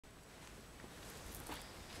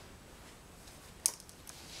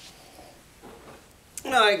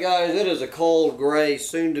Alright guys, it is a cold, gray,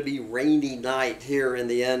 soon-to-be rainy night here in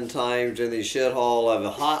the end times in the shithole of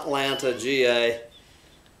Atlanta, GA.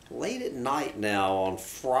 Late at night now on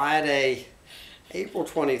Friday, April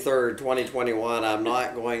 23rd, 2021. I'm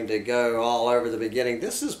not going to go all over the beginning.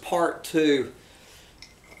 This is part 2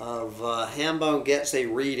 of Hambone Gets a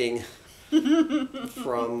Reading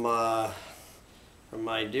from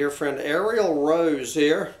my dear friend Ariel Rose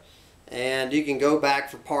here. And you can go back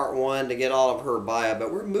for part 1 to get all of her bio.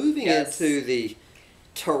 But we're moving into the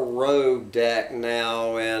tarot deck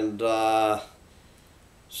now. And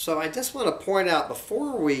so I just want to point out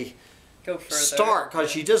before we go further, start,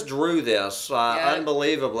 because she just drew this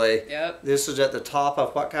unbelievably. Yep. This is at the top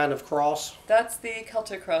of what kind of cross? That's the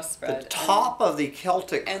Celtic cross spread. The top of the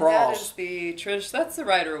Celtic and cross. And that is the tradition. That's the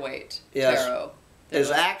Rider-Waite tarot.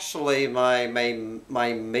 Is actually my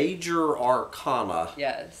major arcana.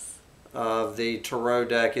 Yes. Of the tarot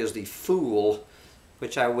deck is the Fool,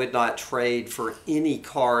 which I would not trade for any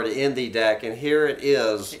card in the deck, and here it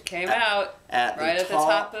is. It came out right at the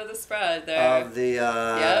top of the spread there. Of the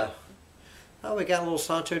yep. Oh, we got little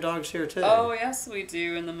Sancho dogs here too. Oh yes, we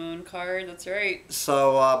do in the Moon card. That's right.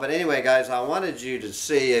 So, but anyway, guys, I wanted you to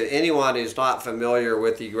see, if anyone who's not familiar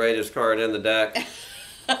with the greatest card in the deck,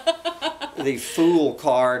 the Fool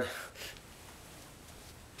card.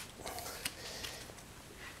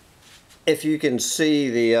 If you can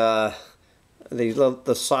see the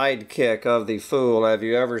sidekick of the Fool, have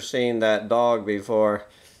you ever seen that dog before?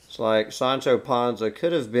 It's like Sancho Panza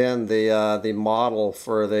could have been the model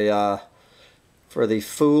for the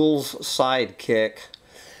Fool's sidekick.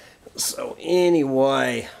 So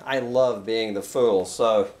anyway, I love being the Fool.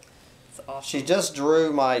 So awesome. She just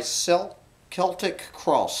drew my Celtic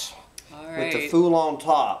cross with the Fool on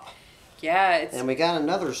top. Yeah, and we got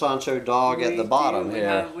another Sancho dog at the bottom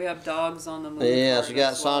here. We have dogs on the Moon. Yes, we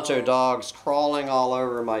got Sancho dogs crawling all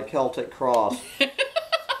over my Celtic cross.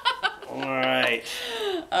 Alright.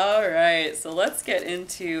 Alright, so let's get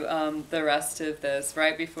into the rest of this.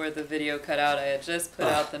 Right before the video cut out, I had just put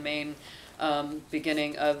out the main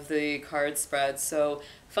beginning of the card spread. So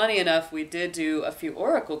funny enough, we did do a few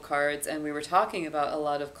oracle cards, and we were talking about a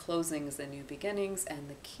lot of closings and new beginnings, and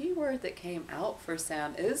the key word that came out for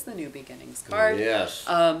Sam is the new beginnings card. Yes.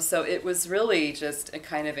 So it was really just a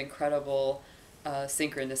kind of incredible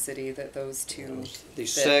synchronicity that those two the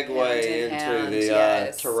segue into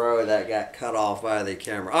the tarot that got cut off by the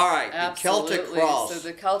camera. All right, absolutely. The Celtic cross. So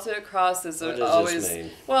the Celtic cross is what always does this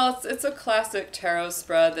mean? Well, it's a classic tarot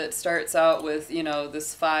spread that starts out with, you know,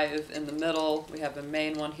 this 5 in the middle. We have a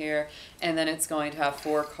main one here, and then it's going to have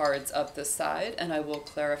 4 cards up the side, and I will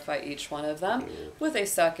clarify each one of them with a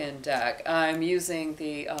second deck. I'm using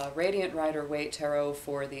the Radiant Rider-Waite tarot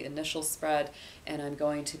for the initial spread, and I'm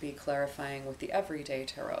going to be clarifying with the Everyday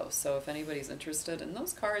Tarot. So if anybody's interested in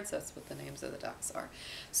those cards, that's what the names of the decks are.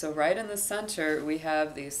 So right in the center, we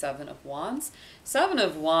have the 7 of Wands. 7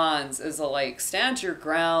 of Wands is a, like, stand your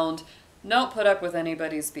ground, don't put up with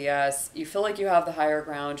anybody's BS. You feel like you have the higher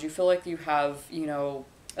ground. You feel like you have, you know,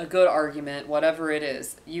 a good argument, whatever it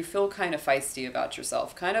is. You feel kind of feisty about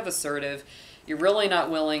yourself, kind of assertive. You're really not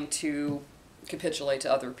willing to capitulate to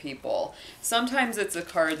other people. Sometimes it's a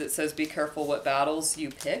card that says be careful what battles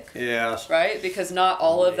you pick. Yes. Right? Because not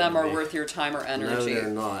all of them are worth your time or energy. No, they're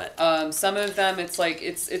not. Some of them it's like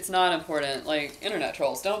it's not important. Like internet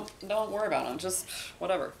trolls, don't worry about them. Just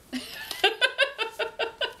whatever.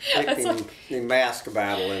 Pick the mask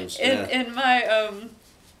battle instead. In my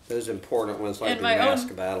those important ones like the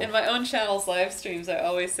mask battle. In my own channel's live streams, I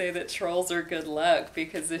always say that trolls are good luck,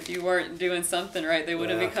 because if you weren't doing something right, they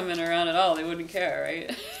wouldn't be coming around at all. They wouldn't care,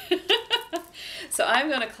 right? So I'm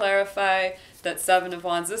going to clarify that 7 of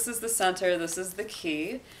Wands. This is the center. This is the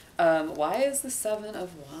key. Why is the 7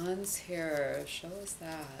 of Wands here? Show us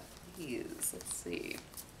that, please. Let's see.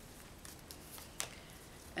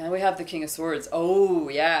 And we have the King of Swords. Oh,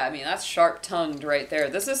 yeah. I mean, that's sharp-tongued right there.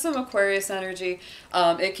 This is some Aquarius energy.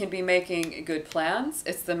 It can be making good plans.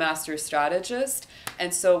 It's the Master Strategist.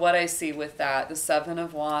 And so what I see with that, the 7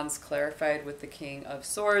 of Wands clarified with the King of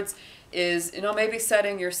Swords, is, you know, maybe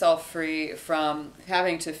setting yourself free from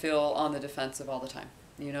having to feel on the defensive all the time.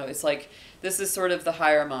 You know, it's like, this is sort of the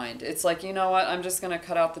higher mind. It's like, you know what, I'm just going to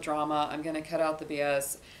cut out the drama. I'm going to cut out the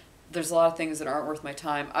BS. There's a lot of things that aren't worth my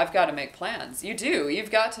time. I've got to make plans. You do. You've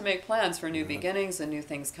got to make plans for new beginnings and new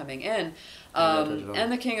things coming in. And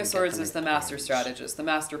the King of Swords is the Master Strategist, the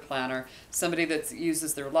Master Planner, somebody that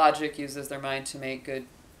uses their logic, uses their mind to make good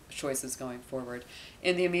choices going forward.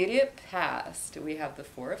 In the immediate past, we have the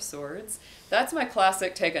 4 of Swords. That's my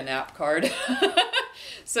classic take a nap card.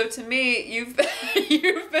 So to me, you've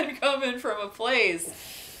been coming from a place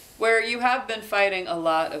where you have been fighting a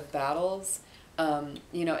lot of battles,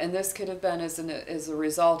 you know, and this could have been as a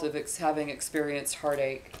result of having experienced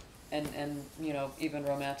heartache and, you know, even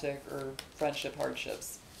romantic or friendship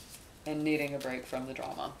hardships and needing a break from the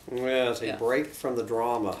drama. Yeah, it's a break from the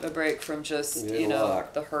drama. A break from just, you know,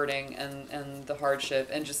 the hurting and the hardship,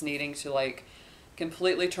 and just needing to, like,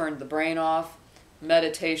 completely turn the brain off,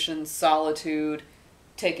 meditation, solitude,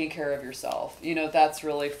 taking care of yourself. You know, that's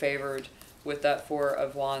really favored with that Four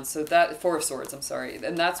of Wands. So that, Four of Swords, I'm sorry.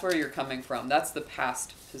 And that's where you're coming from. That's the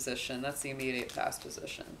past position. That's the immediate past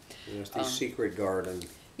position. It's the secret garden.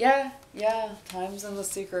 Yeah, times in the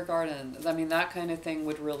secret garden. I mean, that kind of thing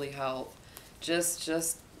would really help.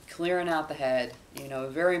 Just clearing out the head, you know,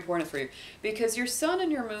 very important for you. Because your sun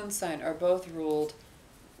and your moon sign are both ruled,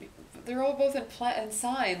 they're all both in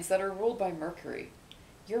signs that are ruled by Mercury.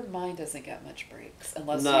 Your mind doesn't get much breaks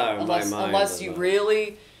unless you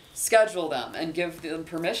really schedule them and give them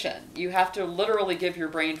permission. You have to literally give your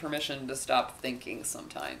brain permission to stop thinking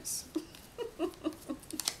sometimes.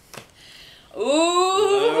 Ooh,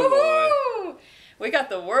 oh, we got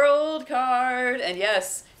the World card, and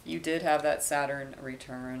yes, you did have that Saturn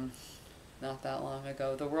return not that long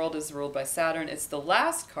ago. The World is ruled by Saturn. It's the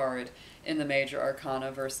last card in the major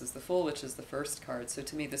arcana versus the Fool, which is the first card. So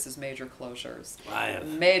to me, this is major closures,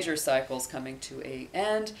 major cycles coming to an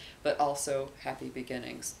end, but also happy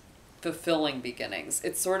beginnings, fulfilling beginnings.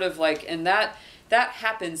 It's sort of like, and that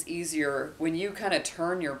happens easier when you kind of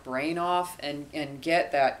turn your brain off and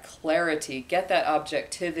get that clarity, get that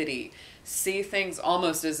objectivity, see things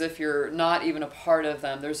almost as if you're not even a part of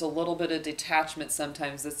them. There's a little bit of detachment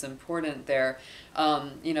sometimes that's important there.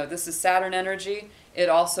 You know, this is Saturn energy. It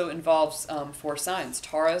also involves 4 signs: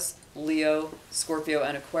 Taurus, Leo, Scorpio,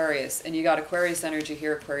 and Aquarius. And you got Aquarius energy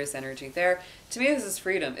here, Aquarius energy there. To me, this is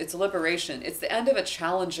freedom. It's liberation. It's the end of a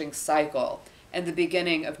challenging cycle and the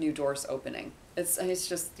beginning of new doors opening. It's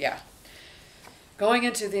just, yeah. Going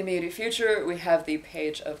into the immediate future, we have the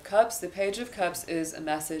Page of Cups. The Page of Cups is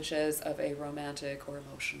messages of a romantic or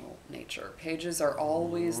emotional nature. Pages are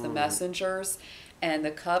always the messengers, and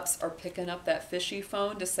the cups are picking up that fishy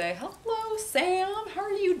phone to say, hello, Sam, how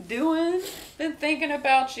are you doing? Been thinking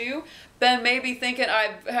about you. Been maybe thinking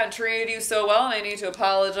I had treated you so well and I need to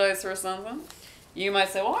apologize for something. You might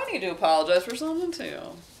say, well, I need to apologize for something too.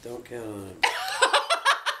 Don't count on it.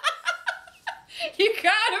 You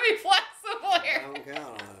gotta be flexible here. Don't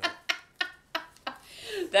count on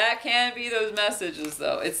it. That can be those messages,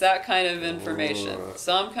 though. It's that kind of information.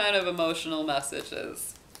 Some kind of emotional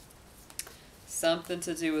messages. Something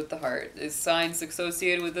to do with the heart. Is signs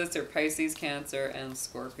associated with this are Pisces, Cancer, and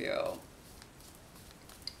Scorpio.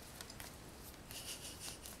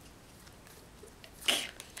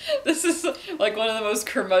 This is like one of the most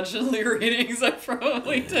curmudgeonly readings I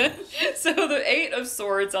probably did. So the 8 of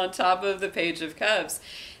Swords on top of the Page of Cups.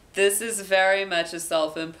 This is very much a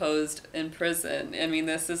self-imposed prison. I mean,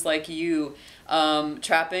 this is like you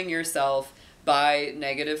trapping yourself by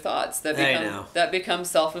negative thoughts that become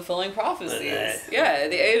self-fulfilling prophecies. Yeah,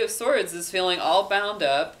 the 8 of Swords is feeling all bound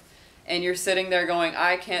up, and you're sitting there going,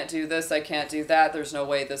 I can't do this, I can't do that, there's no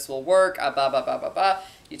way this will work, blah, blah, blah, blah, blah.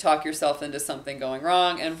 You talk yourself into something going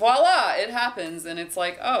wrong, and voila, it happens, and it's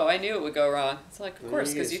like, oh, I knew it would go wrong. It's like, of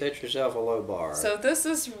course, because you set yourself a low bar. So this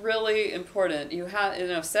is really important. You have, you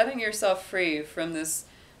know, setting yourself free from this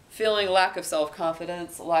feeling lack of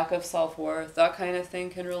self-confidence, lack of self-worth, that kind of thing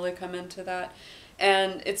can really come into that.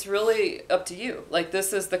 And it's really up to you. Like,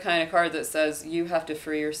 this is the kind of card that says you have to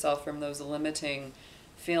free yourself from those limiting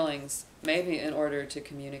feelings, maybe in order to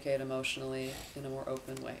communicate emotionally in a more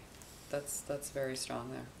open way. That's very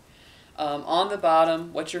strong there. On the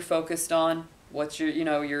bottom, what you're focused on, what's your, you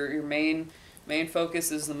know, your main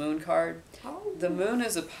focus is the Moon card. Oh. The Moon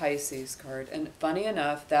is a Pisces card, and funny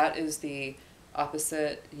enough, that is the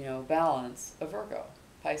opposite, you know, balance of Virgo.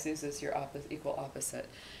 Pisces is your equal opposite.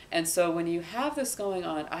 And so when you have this going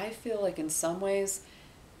on, I feel like in some ways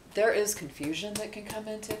there is confusion that can come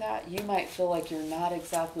into that. You might feel like you're not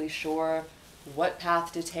exactly sure what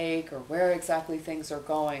path to take or where exactly things are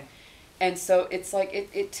going. And so it's like,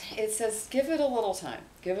 it says, give it a little time.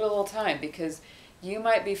 Give it a little time, because you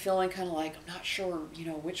might be feeling kind of like, I'm not sure, you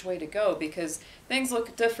know, which way to go, because things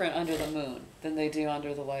look different under the moon than they do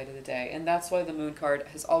under the light of the day. And that's why the Moon card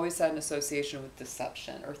has always had an association with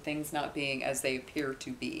deception, or things not being as they appear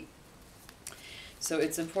to be. So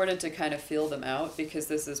it's important to kind of feel them out, because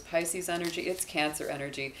this is Pisces energy, it's Cancer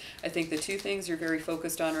energy. I think the two things you're very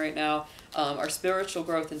focused on right now are spiritual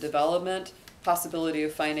growth and development, possibility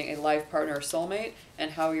of finding a life partner or soulmate,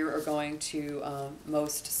 and how you are going to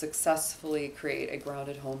most successfully create a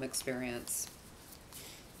grounded home experience.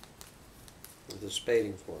 with the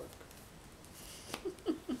spading fork.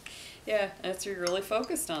 Yeah, that's what you're really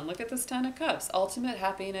focused on. Look at this Ten of Cups. Ultimate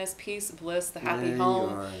happiness, peace, bliss, the happy There home.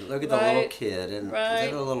 you are. Look at the little kid. And Right.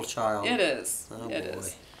 Is that a little child? It is. Oh, It boy.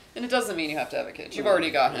 is. And it doesn't mean you have to have a kid. You've already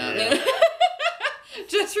got him. Yeah.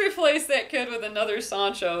 Just replace that kid with another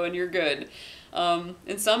Sancho and you're good.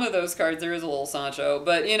 In some of those cards there is a little Sancho,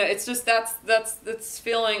 but you know, it's just that's this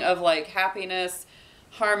feeling of like happiness,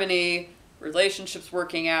 harmony, relationships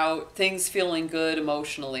working out, things feeling good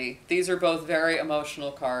emotionally. These are both very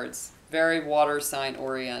emotional cards, very water sign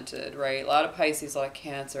oriented, right? A lot of Pisces, a lot of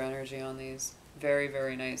Cancer energy on these. Very,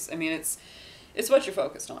 very nice. I mean, it's what you're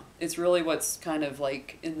focused on. It's really what's kind of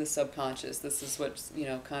like in the subconscious. This is what's, you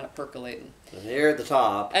know, kind of percolating. And here at the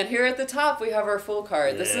top. And here at the top, we have our Fool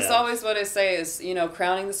card. This is always what I say is, you know,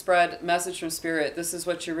 crowning the spread, message from Spirit. This is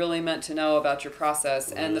what you're really meant to know about your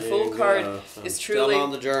process. And the Fool card is truly... Still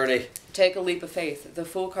on the journey. Take a leap of faith. The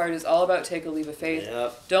Fool card is all about take a leap of faith.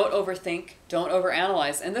 Yep. Don't overthink. Don't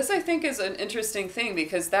overanalyze. And this, I think, is an interesting thing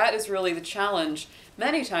because that is really the challenge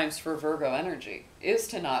many times for Virgo energy, is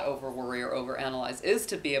to not over-worry or overanalyze, is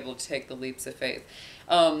to be able to take the leaps of faith.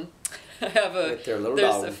 I have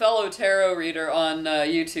there's a fellow tarot reader on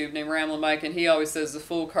YouTube named Ramblin' Mike, and he always says the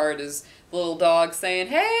Fool card is the little dog saying,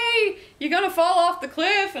 hey, you're going to fall off the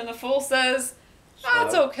cliff. And the Fool says, oh,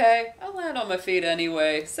 it's okay. I'll land on my feet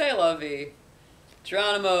anyway. C'est la vie.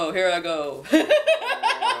 Geronimo, here I go.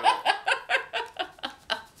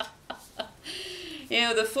 You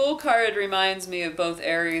know, the Fool card reminds me of both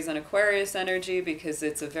Aries and Aquarius energy because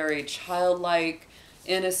it's a very childlike,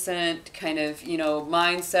 innocent kind of, you know,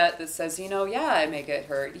 mindset that says, you know, yeah, I may get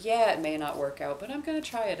hurt. Yeah, it may not work out, but I'm going to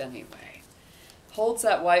try it anyway. Holds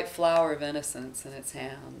that white flower of innocence in its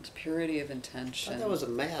hand. Purity of intention. I thought that was a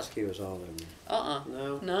mask he was holding. Uh-uh.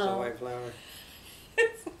 No? No. It's a white flower?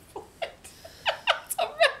 It's a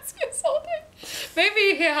mask he's holding.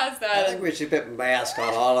 Maybe he has that. I think we should put mask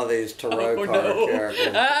on all of these tarot card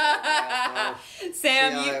characters.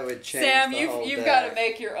 Sam, you've got to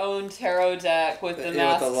make your own tarot deck with the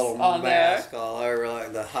masks with a little on mask there. all over,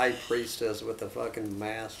 like the high priestess with the fucking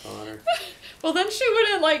mask on her. Well, then she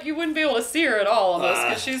wouldn't, like, you wouldn't be able to see her at all almost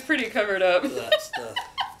because she's pretty covered up.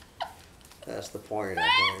 That's the point, I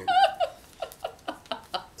think.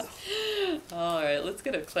 All right, let's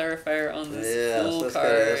get a clarifier on this Fool let's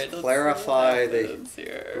card. Let's clarify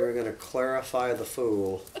We're going to clarify the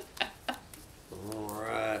Fool. All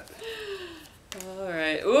right. All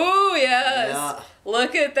right. Ooh, yes. Yeah.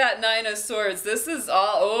 Look at that Nine of Swords. This is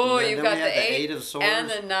all. Oh, you've got the eight of Swords and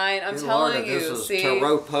the 9. I'm Good telling Lord, you. This is see,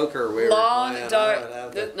 tarot poker. We long were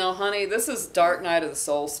dark. No, honey, this is Dark Night of the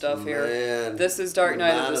Soul stuff here. Man, This is Dark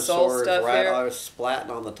Night of the Soul Swords stuff right, here. I was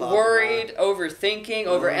splatting on the top. Worried, overthinking,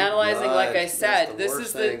 overanalyzing. Like I said, this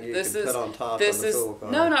is no,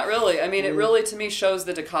 not really. I mean, it really to me shows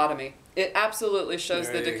the dichotomy. It absolutely shows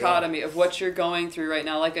the dichotomy of what you're going through right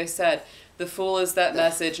now. Like I said. The Fool is that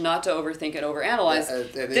message not to overthink and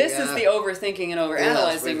overanalyze. This is the overthinking and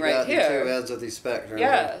overanalyzing right here. Two ends of the spectrum.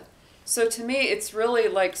 Yeah. So to me, it's really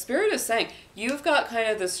like Spirit is saying, you've got kind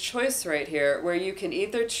of this choice right here where you can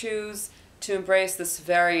either choose to embrace this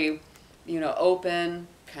very, you know, open,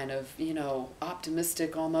 kind of, you know,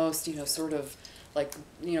 optimistic almost, you know, sort of like,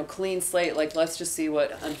 you know, clean slate, like let's just see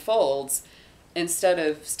what unfolds, instead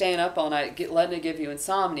of staying up all night, letting it give you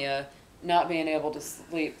insomnia, not being able to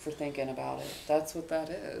sleep for thinking about it. That's what that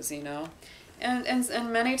is, you know? And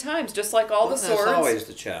many times, just like all the swords... That's always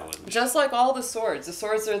the challenge. Just like all the swords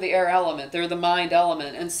are the air element. They're the mind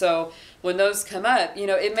element. And so when those come up, you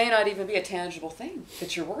know, it may not even be a tangible thing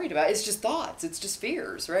that you're worried about. It's just thoughts. It's just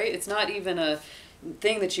fears, right? It's not even a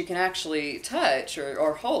thing that you can actually touch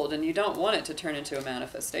or hold, and you don't want it to turn into a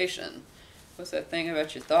manifestation. What's that thing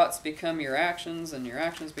about your thoughts become your actions and your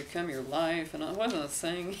actions become your life? And I wasn't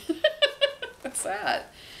saying... What's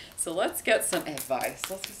that? So let's get some advice.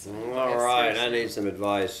 All right, I need some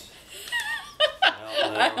advice.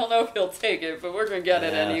 I don't know if he'll take it, but we're going to get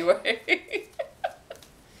it anyway.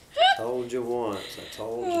 Told you once, I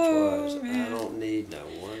told you twice. Man. I don't need no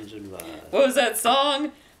one's advice. What was that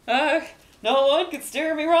song? No one could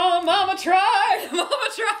steer me wrong. Mama tried. Mama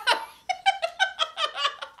tried.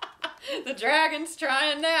 The dragon's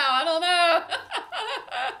trying now. I don't know.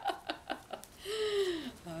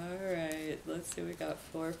 All right, let's see. We got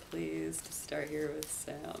 4, please, to start here with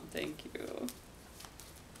Sam. Thank you.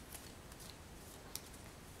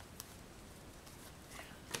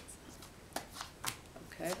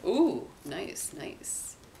 Okay. Ooh, nice,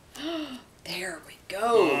 nice. There we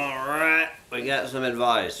go. All right, we got some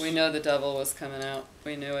advice. We know the devil was coming out.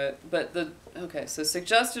 We knew it. But okay, so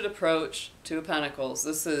suggested approach to Pentacles.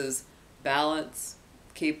 This is balance,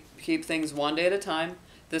 Keep things one day at a time.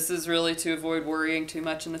 This is really to avoid worrying too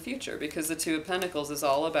much in the future, because the Two of Pentacles is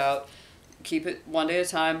all about keep it one day at a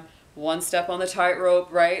time, one step on the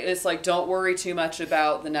tightrope, right? It's like, don't worry too much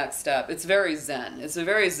about the next step. It's very Zen. It's a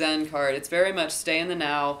very Zen card. It's very much stay in the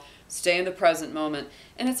now, stay in the present moment.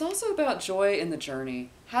 And it's also about joy in the journey,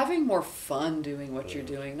 having more fun doing what you're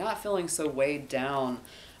doing, not feeling so weighed down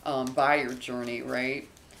by your journey, right?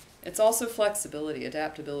 It's also flexibility,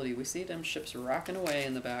 adaptability. We see them ships rocking away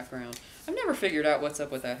in the background. I've never figured out what's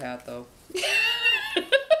up with that hat, though.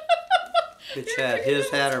 Which hat? His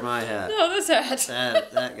hat or my hat? No, this hat.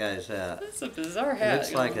 That guy's hat. That's a bizarre hat. It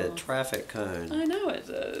looks like a traffic cone. I know it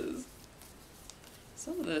does.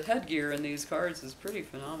 Some of the headgear in these cards is pretty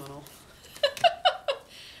phenomenal.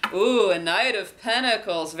 Ooh, a Knight of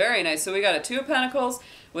Pentacles. Very nice. So we got a Two of Pentacles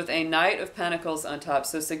with a Knight of Pentacles on top.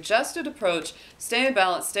 So suggested approach, stay in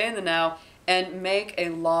balance, stay in the now, and make a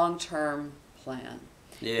long-term plan.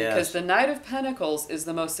 Yes. Because the Knight of Pentacles is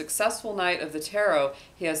the most successful knight of the tarot.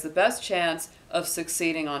 He has the best chance of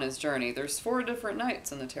succeeding on his journey. There's 4 different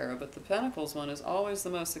knights in the tarot, but the Pentacles one is always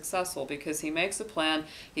the most successful because he makes a plan,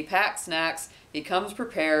 he packs snacks, he comes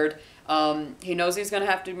prepared, he knows he's going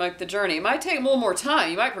to have to make the journey. It might take him a little more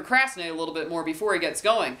time. He might procrastinate a little bit more before he gets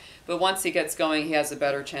going, but once he gets going, he has a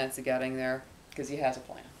better chance of getting there because he has a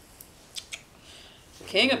plan.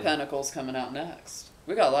 King of Pentacles coming out next.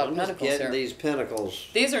 We got a lot of pentacles here. Getting these pentacles.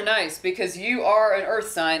 These are nice because you are an earth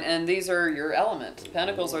sign and these are your element.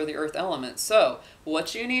 Pentacles are the earth element. So,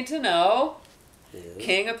 what you need to know,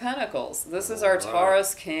 King of Pentacles. This is our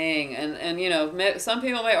Taurus king. And you know, some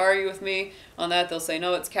people may argue with me on that. They'll say,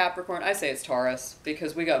 no, it's Capricorn. I say it's Taurus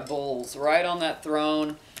because we got bulls right on that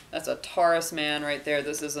throne. That's a Taurus man right there.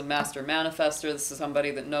 This is a master manifester. This is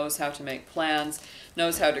somebody that knows how to make plans,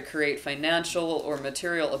 knows how to create financial or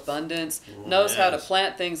material abundance, knows how to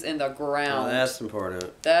plant things in the ground. Well, that's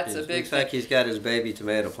important. That's a big looks like he's got his baby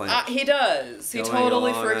tomato plant. He does. He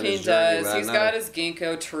totally freaking does. He's got his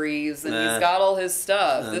ginkgo trees and he's got all his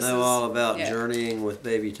stuff. I know all about journeying with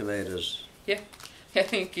baby tomatoes. Yeah, I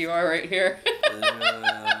think you are right here.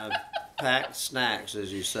 Packed snacks,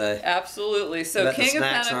 as you say. Absolutely. So King of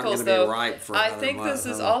Pentacles, though, I think this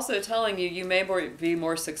is also telling you you may be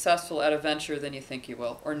more successful at a venture than you think you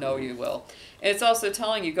will, or know you will. It's also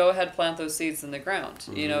telling you go ahead, plant those seeds in the ground,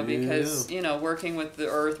 you know, because, you know, working with the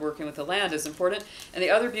earth, working with the land is important. And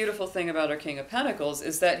the other beautiful thing about our King of Pentacles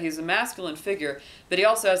is that he's a masculine figure, but he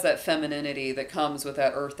also has that femininity that comes with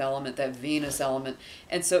that earth element, that Venus element.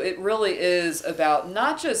 And so it really is about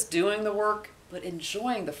not just doing the work, but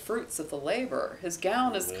enjoying the fruits of the labor. His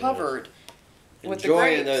gown is covered with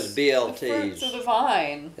enjoying the grapes, those BLTs. the fruits of the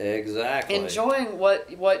vine. Exactly. Enjoying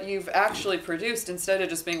what you've actually produced instead of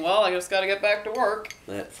just being, well, I just got to get back to work.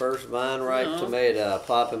 That first vine ripe tomato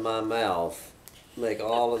pop in my mouth. Make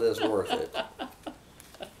all of this worth it.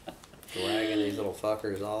 Dragging these little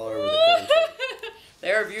fuckers all over the country.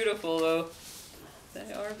 They're beautiful, though.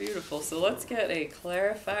 They are beautiful. So let's get a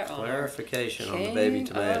clarification on the baby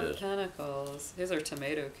tomatoes. King of Pentacles. Here's our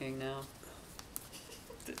Tomato King now.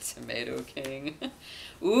 The Tomato King.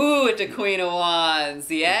 Ooh, the Queen of Wands.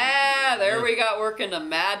 Yeah, there we got working the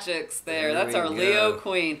magics there. That's our Leo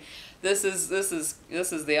Queen. This is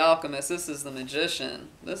the alchemist. This is the magician.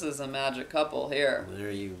 This is a magic couple here.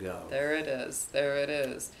 There you go. There it is. There it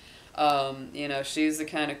is. You know, she's the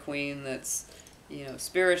kind of queen that's, you know,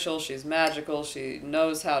 spiritual, she's magical, she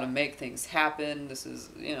knows how to make things happen. This is,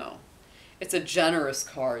 you know, it's a generous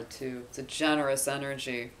card too. It's a generous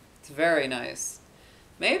energy. It's very nice.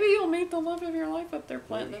 Maybe you'll meet the love of your life up there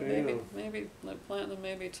planting them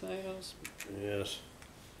maybe tomatoes. Yes.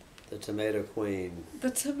 The Tomato Queen.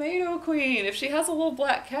 The Tomato Queen. If she has a little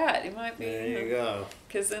black cat, it might be. There you go.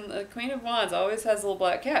 Because the Queen of Wands always has a little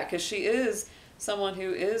black cat because she is someone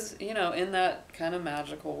who is, you know, in that kind of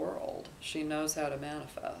magical world. She knows how to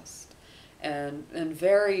manifest. And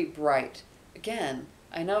very bright. Again,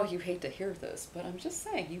 I know you hate to hear this, but I'm just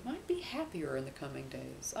saying, you might be happier in the coming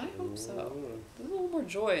days. I hope so. There's a little more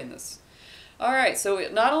joy in this. All right, so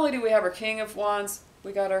not only do we have our King of Wands,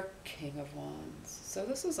 we got our King of Wands. So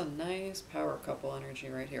this is a nice power couple energy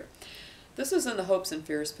right here. This is in the hopes and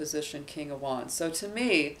fears position, King of Wands. So to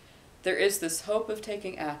me, there is this hope of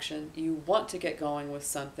taking action. You want to get going with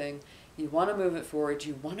something. You want to move it forward.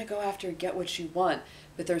 You want to go after and get what you want.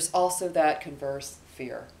 But there's also that converse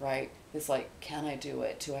fear, right? It's like, can I do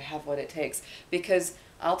it? Do I have what it takes? Because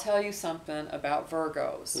I'll tell you something about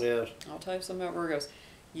Virgos. Yes. I'll tell you something about Virgos.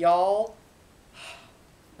 Y'all,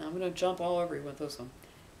 I'm going to jump all over you with this one.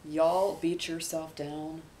 Y'all beat yourself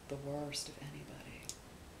down the worst of anybody.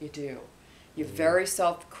 You do. You're very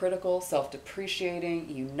self-critical, self-depreciating.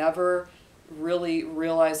 You never really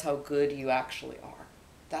realize how good you actually are.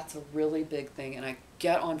 That's a really big thing, and I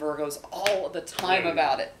get on Virgos all the time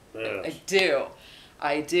about it. Yes.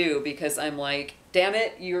 I do, because I'm like, damn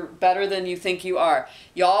it, you're better than you think you are.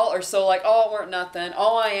 Y'all are so like, oh, we're nothing.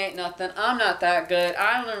 Oh, I ain't nothing. I'm not that good.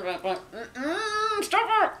 Stop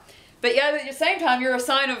it. But yeah, at the same time, you're a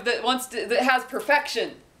sign of that that has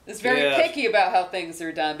perfection. It's very picky about how things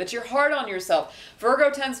are done, but you're hard on yourself. Virgo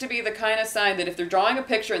tends to be the kind of sign that if they're drawing a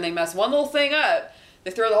picture and they mess one little thing up, they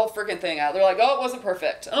throw the whole freaking thing out. They're like, oh, it wasn't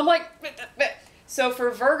perfect. And I'm like, bleh. So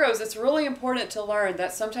for Virgos, it's really important to learn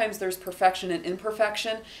that sometimes there's perfection and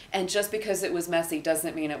imperfection, and just because it was messy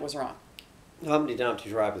doesn't mean it was wrong. Humpty Dumpty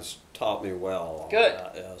Tribe has taught me well on Good,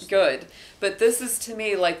 that, yes. Good. But this is, to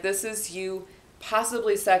me, like, this is you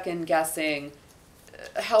possibly second guessing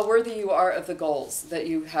how worthy you are of the goals that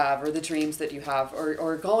you have, or the dreams that you have,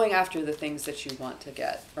 or going after the things that you want to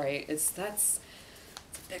get, right? That's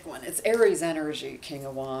a big one. It's Aries energy, King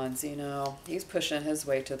of Wands, you know. He's pushing his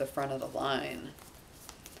way to the front of the line.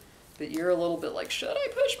 But you're a little bit like, should I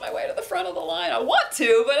push my way to the front of the line? I want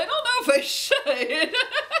to, but I don't know if I should.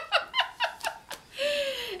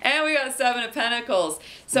 And we got 7 of Pentacles.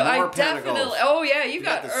 So More I definitely, Pentacles. Oh yeah, you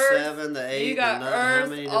got the Earth. 7, the 8, you got the 9, how Earth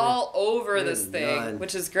many all over this Good thing, God.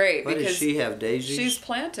 which is great. What because does she have, daisies? She's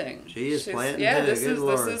planting. She's planting Yeah, too, this good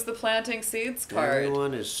Lord. is the planting seeds card.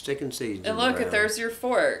 Everyone is sticking seeds. And look, there's your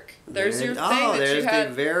fork. There's your thing that there's you had.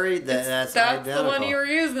 the very, that's That's identical. the one you were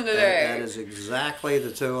using today. That is exactly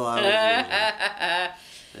the tool I was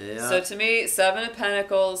using. Yeah. So to me, 7 of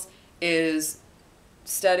Pentacles is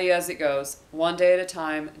steady as it goes, one day at a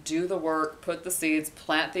time. Do the work, put the seeds,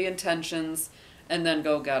 plant the intentions, and then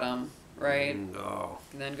go get them, right? Oh.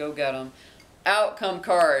 And then go get them. Outcome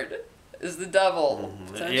card is the Devil.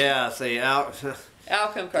 Yeah, see,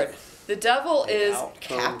 Outcome card. The Devil is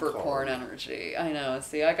outcome Capricorn card. energy. I know.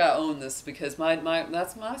 See, I got to own this because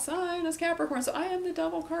that's my sign is Capricorn. So I am the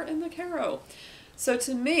Devil card in the Tarot. So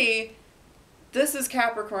to me, this is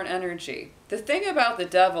Capricorn energy. The thing about the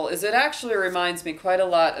Devil is it actually reminds me quite a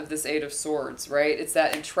lot of this 8 of Swords, right? It's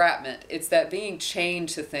that entrapment. It's that being chained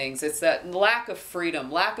to things. It's that lack of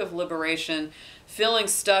freedom, lack of liberation, feeling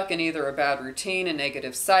stuck in either a bad routine, a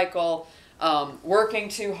negative cycle, working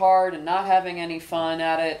too hard and not having any fun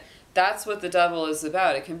at it. That's what the Devil is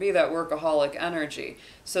about. It can be that workaholic energy.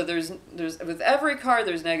 So there's with every card,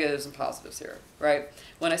 there's negatives and positives here, right?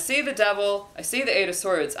 When I see the Devil, I see the 8 of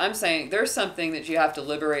Swords, I'm saying there's something that you have to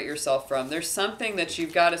liberate yourself from. There's something that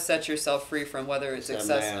you've got to set yourself free from, whether it's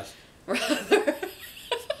excess. Gotta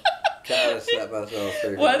set myself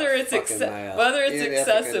free. Whether it's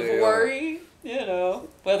excessive worry, you know,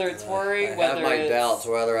 whether it's worry, I whether have my it's doubts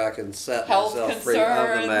whether I can set health myself free of the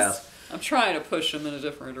concerns. mask. I'm trying to push them in a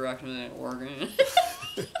different direction and it ain't working.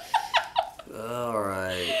 All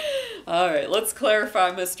right. All right, let's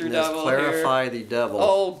clarify Mr. Devil here. Let's clarify the Devil.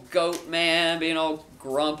 Old goat man being all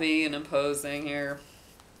grumpy and imposing here.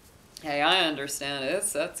 Hey, I understand it.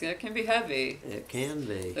 It can be heavy. It can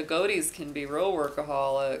be. The goaties can be real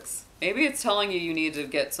workaholics. Maybe it's telling you need to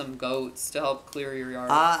get some goats to help clear your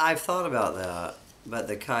yard. I've thought about that. About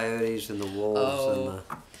the coyotes and the wolves and the...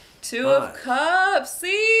 2 of Cups.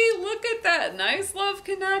 See, look at that. Nice love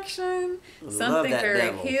connection. Something very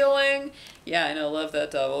Devil. healing. Yeah, I know, love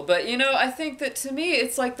that Devil. But, you know, I think that to me,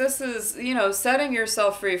 it's like this is, you know, setting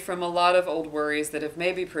yourself free from a lot of old worries that have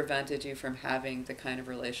maybe prevented you from having the kind of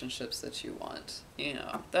relationships that you want. You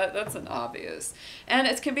know, that's an obvious. And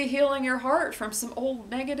it can be healing your heart from some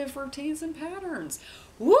old negative routines and patterns.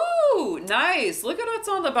 Woo! Nice. Look at what's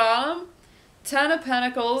on the bottom. 10 of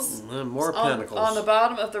Pentacles. And more Pentacles. On the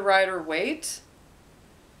bottom of the Rider-Waite.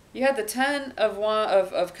 You had the 10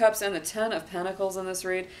 of Cups and the 10 of Pentacles in this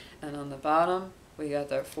read. And on the bottom, we got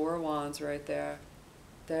that 4 of Wands right there.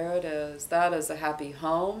 There it is. That is a happy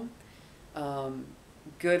home.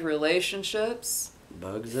 Good relationships.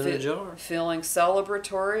 Bugs in a jar. Feeling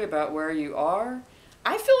celebratory about where you are.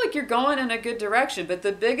 I feel like you're going in a good direction, but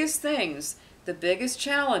the biggest things... The biggest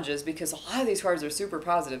challenges, because a lot of these cards are super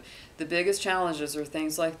positive, the biggest challenges are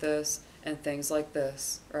things like this and things like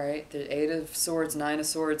this, right? The 8 of Swords, 9 of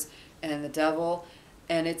Swords, and the Devil.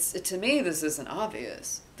 And to me, this isn't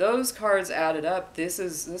obvious. Those cards added up. This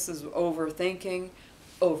is overthinking,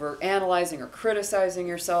 over-analyzing or criticizing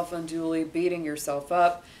yourself unduly, beating yourself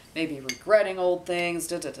up, maybe regretting old things,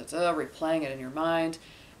 replaying it in your mind.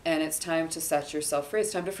 And it's time to set yourself free.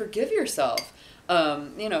 It's time to forgive yourself.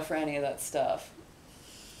 You know, for any of that stuff.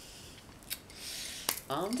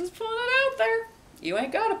 I'm just putting it out there. You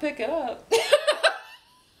ain't got to pick it up.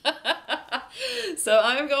 So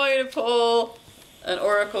I'm going to pull an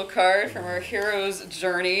oracle card from our hero's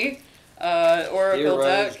journey. Oracle Hero's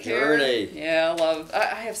deck here. Journey. Yeah,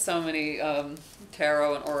 I have so many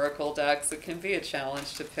tarot and oracle decks. It can be a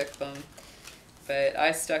challenge to pick them, but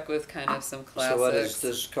I stuck with kind of some classics. So what is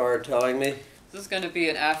this card telling me? This is going to be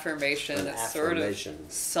an affirmation that sort of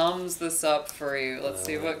sums this up for you. Let's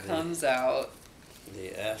see what comes out.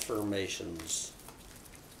 The affirmations.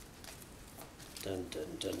 Dun, dun,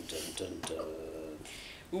 dun, dun, dun, dun.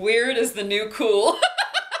 Weird is the new cool.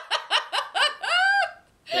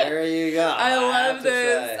 There you go. I love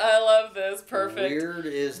this. I love this. Perfect. Weird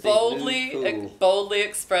is the new cool. Boldly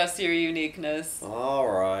express your uniqueness. All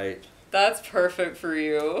right. That's perfect for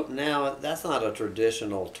you. Now, that's not a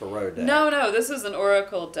traditional tarot deck. No, this is an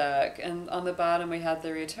oracle deck, and on the bottom we had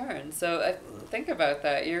the return. So think about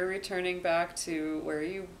that. You're returning back to where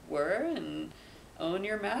you were and own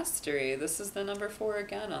your mastery. This is the number 4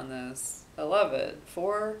 again on this. I love it.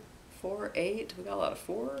 4, 8. We got a lot of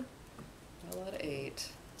 4. Got a lot of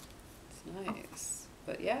 8. It's nice.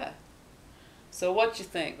 But yeah. So what you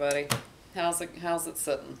think, buddy? How's it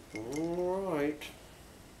sitting? All right.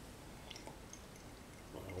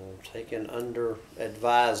 Taken under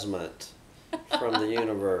advisement from the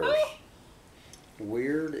universe.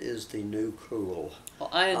 Weird is the new cool. Well,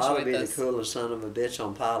 I enjoyed Ought to be this. the coolest son of a bitch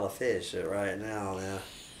on pile of fish right now.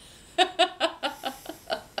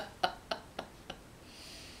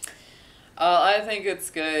 I think it's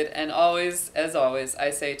good, and always, as always, I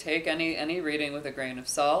say take any reading with a grain of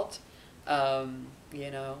salt.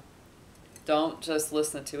 You know, don't just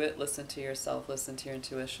listen to it. Listen to yourself. Listen to your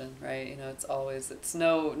intuition. Right? You know, it's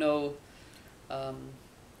no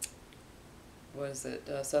what is it?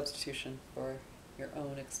 Substitution for your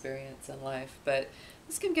own experience in life. But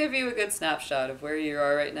this can give you a good snapshot of where you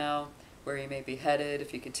are right now, where you may be headed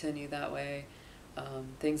if you continue that way,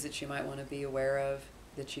 things that you might want to be aware of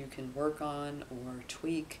that you can work on or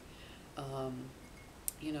tweak.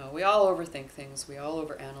 You know, we all overthink things. We all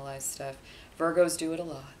overanalyze stuff. Virgos do it a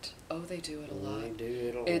lot. Oh, they do it a lot. They do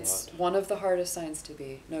it a lot. It's one of the hardest signs to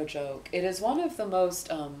be, no joke. It is one of the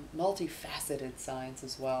most multifaceted signs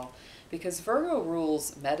as well, because Virgo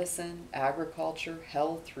rules medicine, agriculture,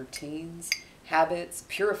 health, routines, habits,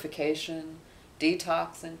 purification,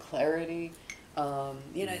 detox and clarity. You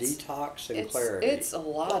know, detox and clarity. It's a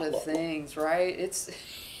lot of things, right?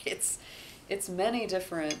 It's many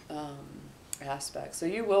different aspects. So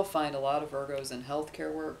you will find a lot of Virgos in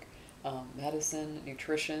healthcare work, medicine,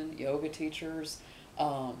 nutrition, yoga teachers,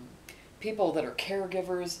 people that are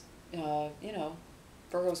caregivers. You know,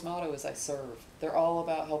 Virgo's motto is "I serve." They're all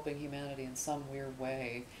about helping humanity in some weird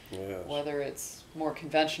way, yes. Whether it's more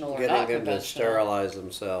conventional or getting not them conventional. to sterilize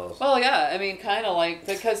themselves. Well, yeah, I mean, kind of like,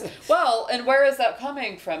 because, well, and where is that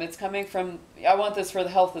coming from? It's coming from, I want this for the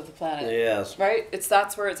health of the planet. Yes. Right?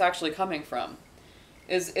 That's where it's actually coming from.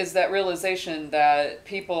 Is that realization that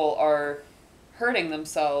people are hurting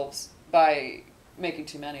themselves by making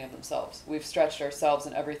too many of themselves. We've stretched ourselves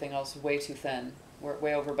and everything else way too thin. We're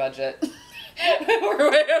way over budget.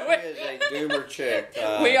 We're way over. She is a doomer chick.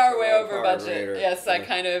 We are way over budget. Reader. Yes, I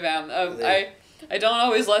kind of am. I don't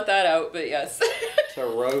always let that out, but yes. It's a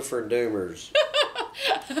row for doomers.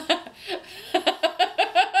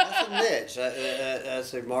 That's a niche.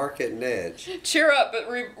 That's a market niche. Cheer up,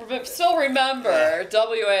 but still remember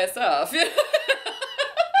WASF.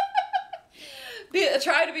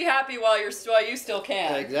 Try to be happy while you still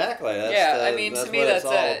can. Exactly. I mean, to me, that's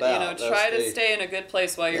it. About. You know, try to stay in a good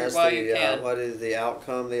place while you can. What is the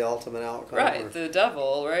outcome? The ultimate outcome? Right, the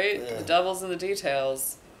devil. Right, yeah. The devil's in the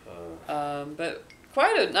details. But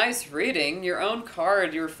quite a nice reading. Your own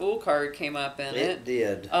card, your Fool card, came up in it. It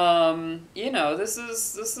did. You know, this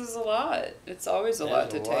is a lot. It's always a lot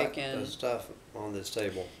to take in. There's stuff on this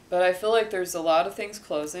table. But I feel like there's a lot of things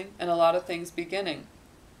closing and a lot of things beginning.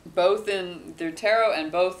 Both in their tarot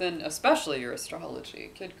and both in especially your astrology.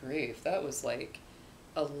 Good grief, that was like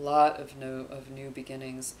a lot of new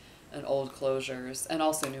beginnings and old closures, and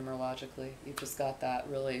also numerologically. You just got that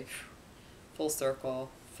really full circle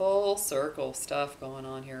stuff going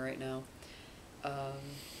on here right now.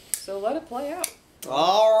 So let it play out.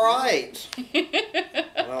 All right.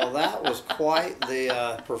 Well, that was quite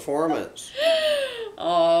the performance.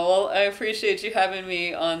 Oh, well, I appreciate you having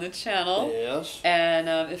me on the channel. Yes. And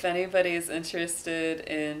if anybody is interested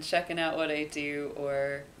in checking out what I do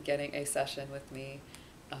or getting a session with me,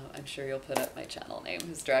 I'm sure you'll put up my channel name.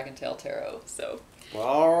 It's Dragon Tail Tarot. So.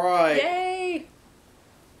 All right. Yay!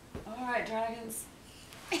 All right, dragons.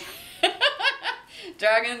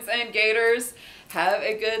 Dragons and gators, have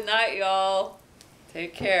a good night, y'all.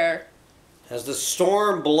 Take care. As the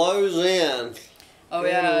storm blows in. Oh,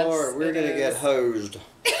 yeah. Lord, we're going to get hosed.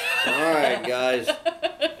 All right, guys.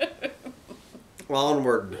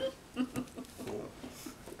 Onward.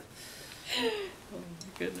 Oh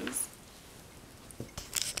my goodness.